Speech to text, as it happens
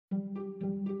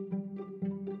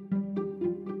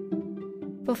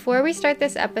Before we start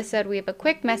this episode, we have a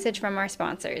quick message from our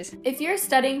sponsors. If you're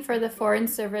studying for the Foreign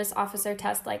Service Officer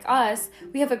test like us,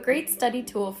 we have a great study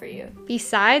tool for you.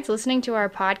 Besides listening to our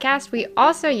podcast, we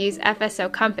also use FSO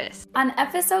Compass. On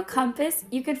FSO Compass,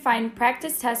 you can find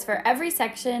practice tests for every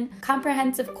section,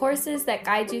 comprehensive courses that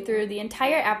guide you through the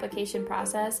entire application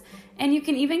process, and you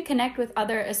can even connect with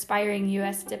other aspiring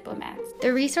U.S. diplomats.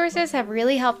 The resources have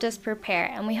really helped us prepare,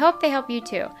 and we hope they help you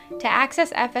too. To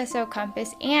access FSO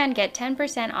Compass and get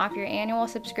 10% off your annual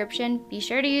subscription, be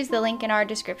sure to use the link in our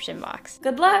description box.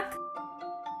 Good luck!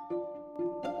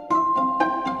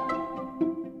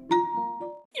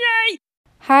 Yay!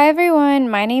 Hi everyone,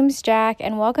 my name's Jack,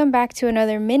 and welcome back to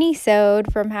another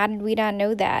mini-sode from How Did We Not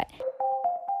Know That?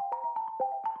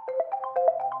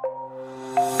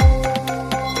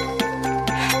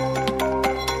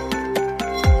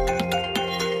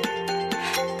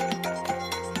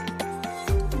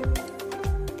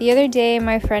 The other day,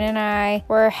 my friend and I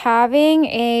were having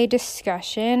a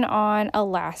discussion on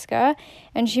Alaska,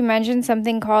 and she mentioned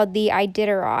something called the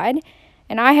Iditarod.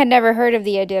 And I had never heard of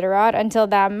the Iditarod until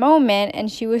that moment,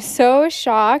 and she was so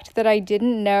shocked that I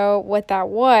didn't know what that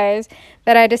was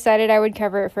that I decided I would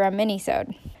cover it for a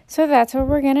mini-sode. So that's what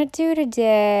we're gonna do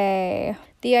today.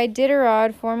 The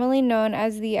Iditarod, formerly known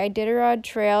as the Iditarod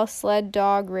Trail Sled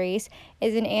Dog Race,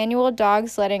 is an annual dog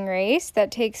sledding race that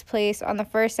takes place on the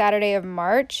first Saturday of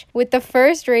March, with the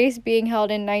first race being held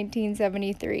in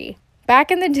 1973. Back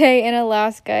in the day in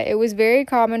Alaska, it was very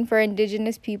common for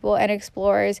indigenous people and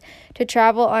explorers to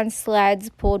travel on sleds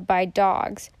pulled by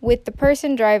dogs, with the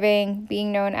person driving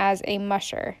being known as a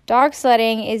musher. Dog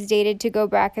sledding is dated to go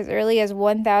back as early as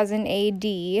 1000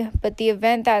 AD, but the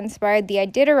event that inspired the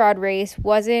Iditarod race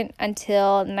wasn't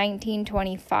until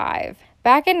 1925.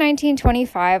 Back in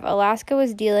 1925, Alaska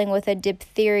was dealing with a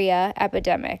diphtheria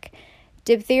epidemic.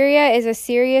 Diphtheria is a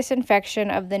serious infection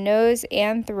of the nose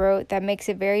and throat that makes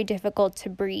it very difficult to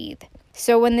breathe.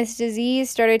 So when this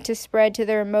disease started to spread to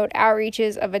the remote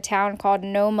outreaches of a town called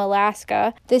Nome,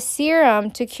 Alaska, the serum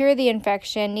to cure the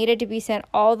infection needed to be sent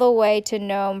all the way to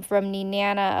Nome from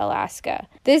Nenana, Alaska,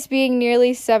 this being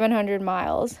nearly 700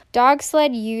 miles. Dog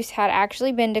sled use had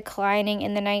actually been declining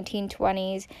in the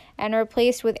 1920s and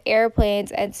replaced with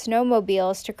airplanes and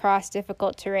snowmobiles to cross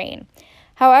difficult terrain.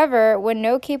 However, when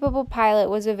no capable pilot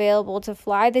was available to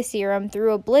fly the serum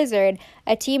through a blizzard,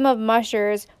 a team of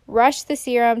mushers rushed the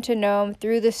serum to Nome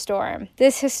through the storm.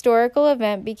 This historical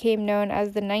event became known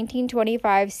as the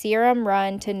 1925 Serum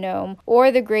Run to Nome,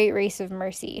 or the Great Race of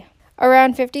Mercy.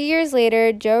 Around 50 years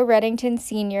later, Joe Redington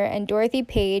Sr. and Dorothy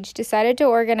Page decided to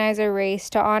organize a race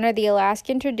to honor the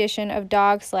Alaskan tradition of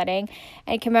dog sledding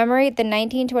and commemorate the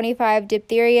 1925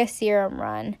 Diphtheria Serum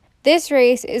Run. This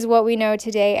race is what we know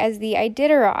today as the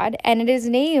Iditarod, and it is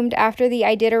named after the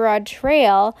Iditarod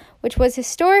Trail, which was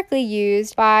historically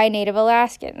used by Native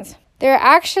Alaskans. There are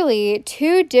actually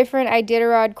two different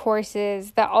Iditarod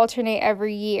courses that alternate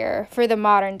every year for the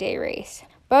modern-day race.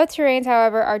 Both terrains,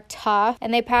 however, are tough,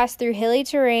 and they pass through hilly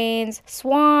terrains,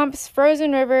 swamps,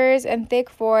 frozen rivers, and thick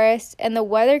forests, and the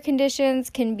weather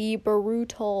conditions can be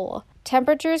brutal.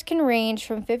 Temperatures can range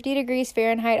from 50 degrees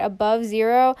Fahrenheit above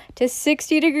zero to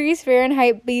 60 degrees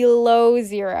Fahrenheit below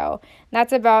zero.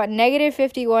 That's about negative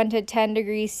 51 to 10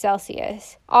 degrees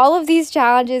Celsius. All of these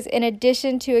challenges, in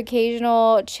addition to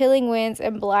occasional chilling winds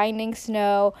and blinding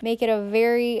snow, make it a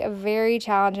very, very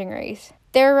challenging race.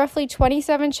 There are roughly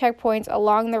 27 checkpoints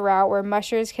along the route where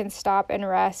mushers can stop and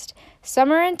rest.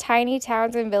 Some are in tiny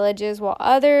towns and villages, while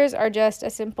others are just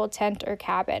a simple tent or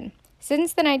cabin.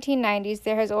 Since the 1990s,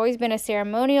 there has always been a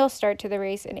ceremonial start to the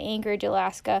race in Anchorage,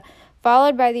 Alaska,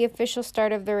 followed by the official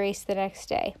start of the race the next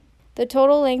day. The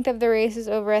total length of the race is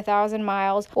over 1,000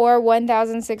 miles, or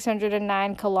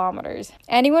 1,609 kilometers.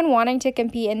 Anyone wanting to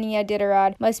compete in the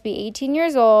Iditarod must be 18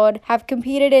 years old, have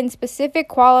competed in specific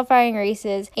qualifying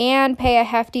races, and pay a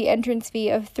hefty entrance fee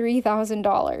of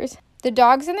 $3,000. The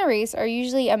dogs in the race are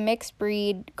usually a mixed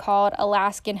breed called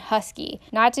Alaskan Husky,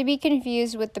 not to be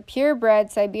confused with the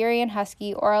purebred Siberian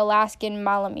Husky or Alaskan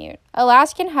Malamute.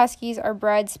 Alaskan Huskies are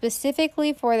bred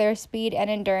specifically for their speed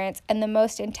and endurance, and the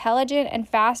most intelligent and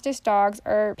fastest dogs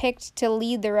are picked to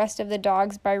lead the rest of the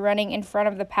dogs by running in front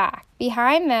of the pack.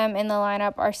 Behind them in the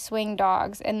lineup are swing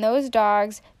dogs, and those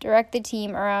dogs direct the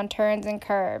team around turns and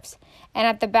curves. And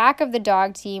at the back of the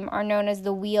dog team are known as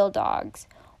the wheel dogs.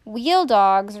 Wheel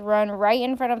dogs run right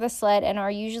in front of the sled and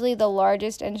are usually the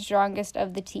largest and strongest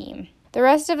of the team. The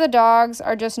rest of the dogs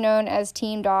are just known as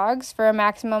team dogs for a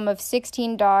maximum of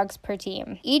 16 dogs per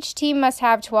team. Each team must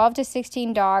have 12 to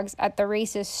 16 dogs at the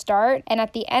race's start, and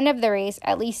at the end of the race,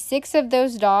 at least 6 of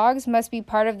those dogs must be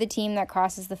part of the team that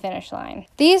crosses the finish line.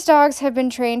 These dogs have been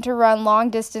trained to run long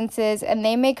distances, and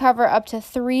they may cover up to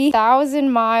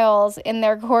 3,000 miles in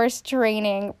their course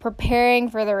training, preparing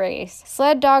for the race.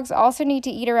 Sled dogs also need to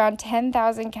eat around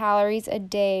 10,000 calories a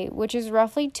day, which is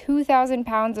roughly 2,000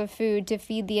 pounds of food to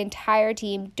feed the entire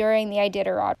team during the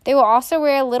Iditarod. They will also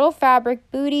wear little fabric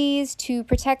booties to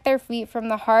protect their feet from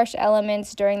the harsh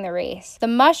elements during the race. The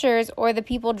mushers, or the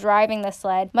people driving the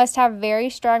sled, must have very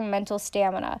strong mental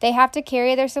stamina. They have to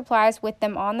carry their supplies with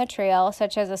them on the trail,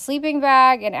 such as a sleeping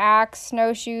bag, an axe,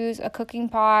 snowshoes, a cooking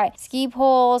pot, ski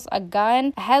poles, a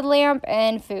gun, a headlamp,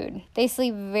 and food. They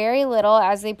sleep very little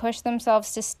as they push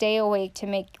themselves to stay awake to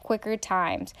make quicker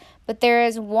times, but there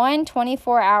is 1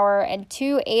 24-hour and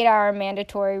 2 8-hour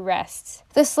mandatory rests.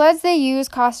 The sleds they use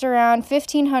cost around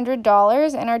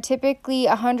 $1,500 and are typically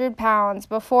 100 pounds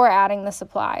before adding the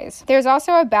supplies. There's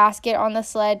also a basket on the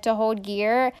sled to hold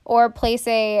gear or place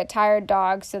a tired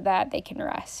dog so that they can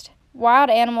rest. Wild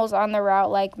animals on the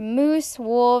route like moose,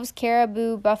 wolves,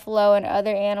 caribou, buffalo, and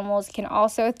other animals can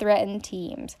also threaten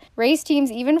teams. Race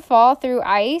teams even fall through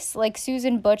ice like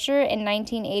Susan Butcher in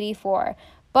 1984.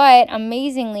 But,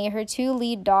 amazingly, her 2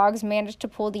 lead dogs managed to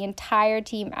pull the entire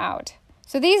team out.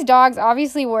 So these dogs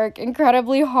obviously work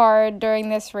incredibly hard during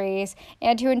this race,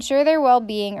 and to ensure their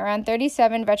well-being, around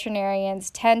 37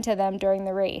 veterinarians tend to them during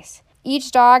the race. Each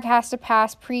dog has to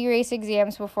pass pre-race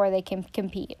exams before they can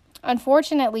compete.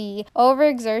 Unfortunately,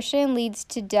 overexertion leads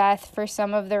to death for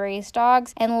some of the race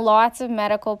dogs and lots of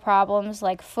medical problems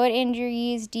like foot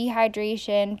injuries,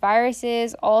 dehydration,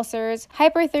 viruses, ulcers,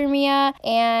 hyperthermia,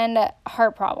 and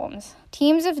heart problems.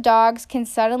 Teams of dogs can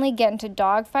suddenly get into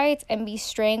dogfights and be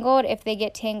strangled if they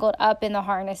get tangled up in the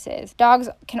harnesses. Dogs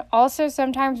can also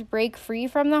sometimes break free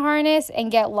from the harness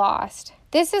and get lost.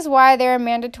 This is why there are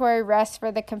mandatory rests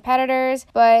for the competitors,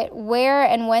 but where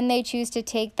and when they choose to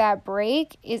take that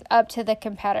break is up to the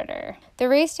competitor. The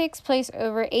race takes place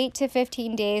over 8 to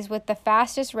 15 days, with the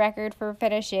fastest record for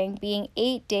finishing being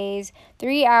 8 days,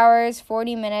 3 hours,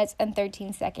 40 minutes, and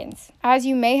 13 seconds. As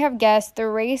you may have guessed, the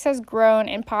race has grown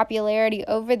in popularity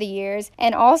over the years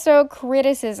and also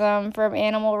criticism from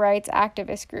animal rights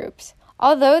activist groups.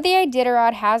 Although the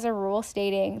Iditarod has a rule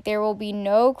stating there will be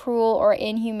no cruel or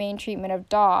inhumane treatment of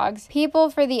dogs, People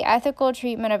for the Ethical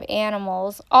Treatment of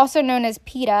Animals, also known as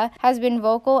PETA, has been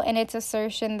vocal in its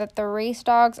assertion that the race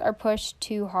dogs are pushed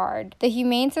too hard. The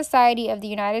Humane Society of the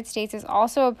United States is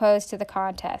also opposed to the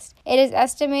contest. It is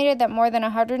estimated that more than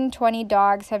 120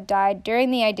 dogs have died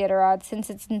during the Iditarod since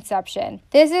its inception.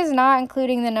 This is not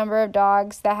including the number of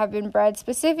dogs that have been bred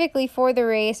specifically for the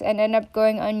race and end up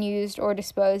going unused or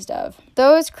disposed of.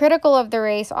 Those critical of the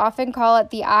race often call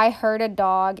it the I Heard a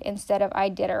Dog instead of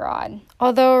Iditarod.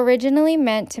 Although originally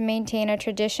meant to maintain a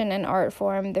tradition and art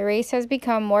form, the race has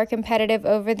become more competitive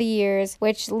over the years,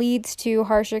 which leads to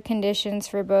harsher conditions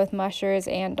for both mushers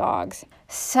and dogs.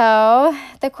 So,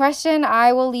 the question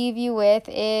I will leave you with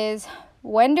is,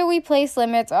 when do we place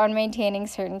limits on maintaining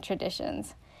certain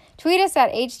traditions? Tweet us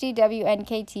at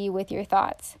HDWNKT with your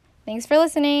thoughts. Thanks for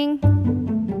listening.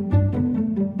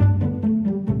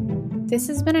 This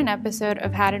has been an episode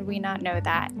of How Did We Not Know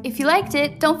That? If you liked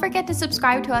it, don't forget to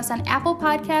subscribe to us on Apple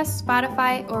Podcasts,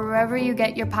 Spotify, or wherever you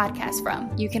get your podcasts from.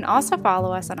 You can also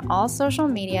follow us on all social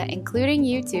media, including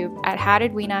YouTube, at How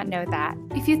Did We Not Know That?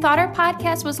 If you thought our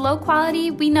podcast was low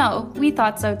quality, we know. We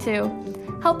thought so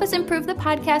too. Help us improve the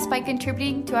podcast by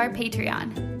contributing to our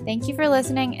Patreon. Thank you for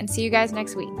listening, and see you guys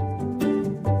next week.